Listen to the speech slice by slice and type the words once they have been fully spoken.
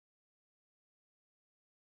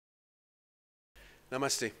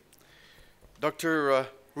Namaste. Dr.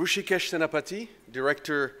 Rushikesh Senapati,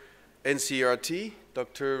 Director NCERT,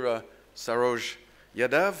 Dr. Saroj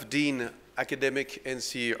Yadav, Dean Academic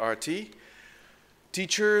NCERT,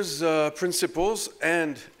 teachers, principals,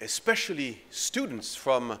 and especially students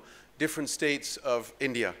from different states of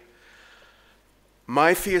India.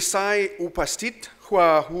 Mai firsai upastit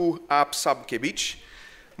hua hu ap sab ke bich,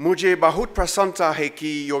 mujhe bahut prasanta hai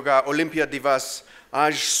ki yoga Olympiad divas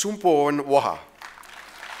aaj sumporn waha.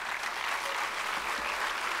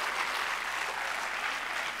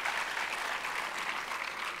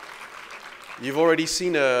 You've already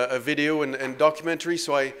seen a video and documentary,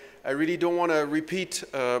 so I really don't want to repeat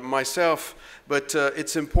myself, but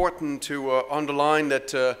it's important to underline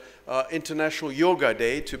that International Yoga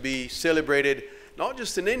Day, to be celebrated not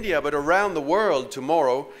just in India but around the world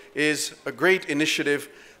tomorrow, is a great initiative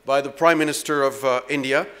by the Prime Minister of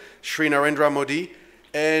India, Shri Narendra Modi,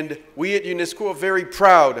 and we at UNESCO are very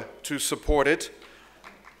proud to support it.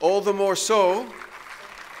 All the more so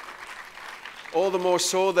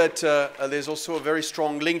that there's also a very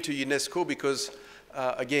strong link to UNESCO because,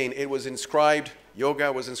 again,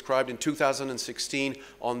 yoga was inscribed in 2016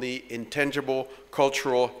 on the intangible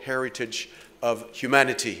cultural heritage of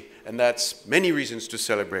humanity, and that's many reasons to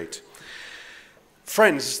celebrate.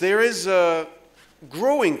 Friends, there is a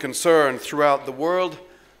growing concern throughout the world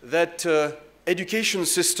that education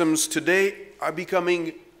systems today are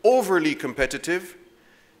becoming overly competitive,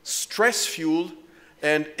 stress-fueled,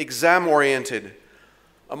 and exam-oriented.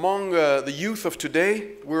 Among the youth of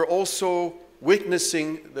today, we're also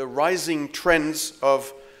witnessing the rising trends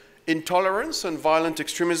of intolerance and violent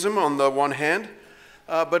extremism on the one hand,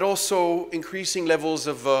 but also increasing levels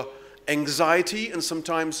of anxiety and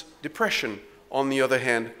sometimes depression on the other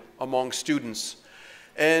hand among students.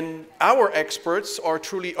 And our experts are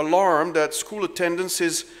truly alarmed that school attendance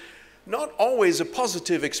is not always a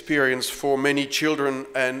positive experience for many children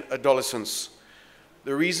and adolescents.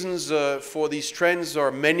 The reasons for these trends are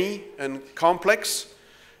many and complex,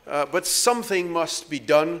 but something must be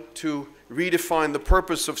done to redefine the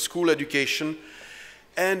purpose of school education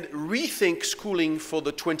and rethink schooling for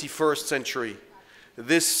the 21st century.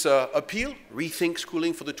 This appeal, Rethink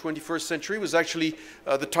Schooling for the 21st Century, was actually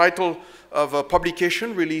the title of a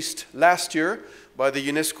publication released last year by the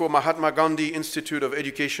UNESCO Mahatma Gandhi Institute of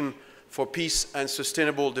Education for Peace and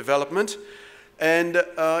Sustainable Development. And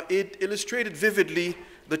it illustrated vividly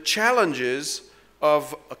the challenges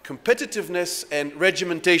of competitiveness and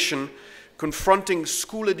regimentation confronting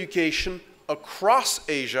school education across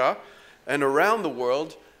Asia and around the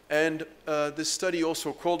world, and this study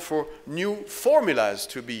also called for new formulas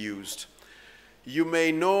to be used. You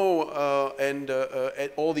may know, and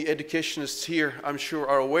all the educationists here, I'm sure,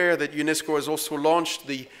 are aware that UNESCO has also launched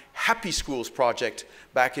the Happy Schools project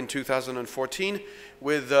back in 2014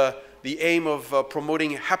 with the aim of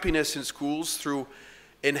promoting happiness in schools through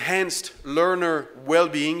enhanced learner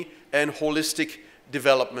well-being and holistic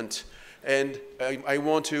development. And I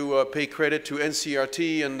want to pay credit to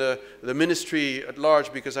NCERT and the ministry at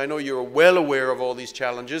large, because I know you're well aware of all these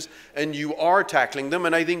challenges and you are tackling them.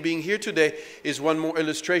 And I think being here today is one more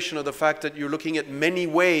illustration of the fact that you're looking at many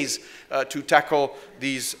ways to tackle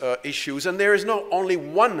these issues. And there is not only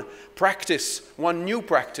one new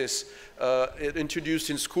practice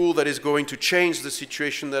introduced in school that is going to change the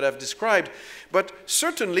situation that I've described, but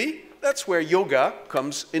certainly that's where yoga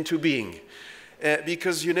comes into being.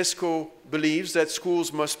 Because UNESCO believes that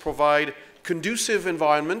schools must provide conducive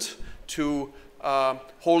environment to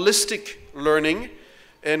holistic learning,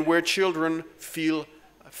 and where children feel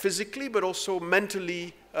physically but also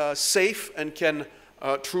mentally safe and can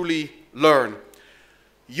truly learn.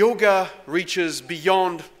 Yoga reaches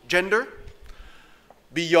beyond gender,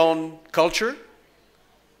 beyond culture,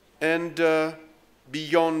 and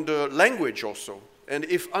beyond language also. And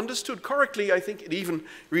if understood correctly, I think it even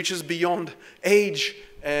reaches beyond age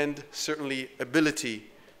and certainly ability.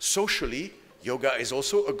 Socially, yoga is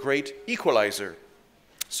also a great equalizer.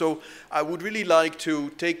 So I would really like to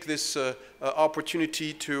take this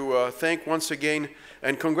opportunity to thank once again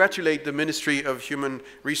and congratulate the Ministry of Human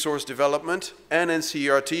Resource Development and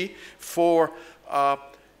NCERT for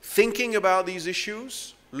thinking about these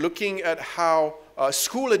issues, looking at how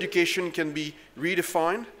school education can be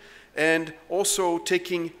redefined, and also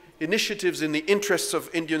taking initiatives in the interests of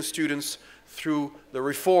Indian students through the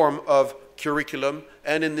reform of curriculum.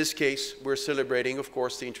 And in this case, we're celebrating, of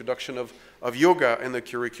course, the introduction of yoga in the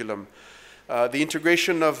curriculum. The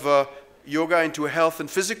integration of yoga into health and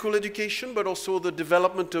physical education, but also the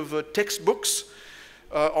development of textbooks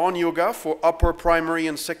on yoga for upper primary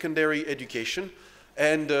and secondary education.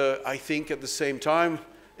 And I think at the same time,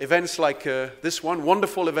 events like this one,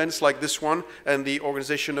 wonderful events like this one, and the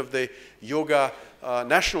organization of the Yoga,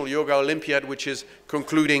 National Yoga Olympiad, which is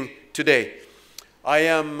concluding today. I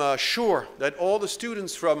am sure that all the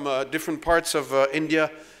students from different parts of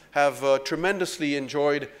India have tremendously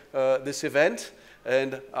enjoyed this event,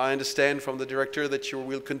 and I understand from the director that you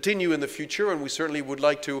will continue in the future, and we certainly would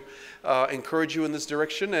like to encourage you in this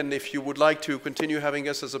direction, and if you would like to continue having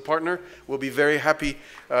us as a partner, we'll be very happy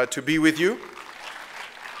to be with you.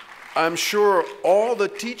 I'm sure all the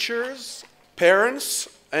teachers, parents,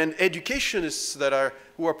 and educationists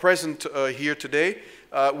who are present here today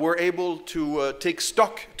were able to take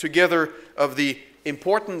stock together of the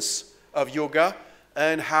importance of yoga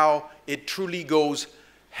and how it truly goes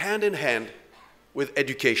hand in hand with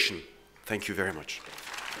education. Thank you very much.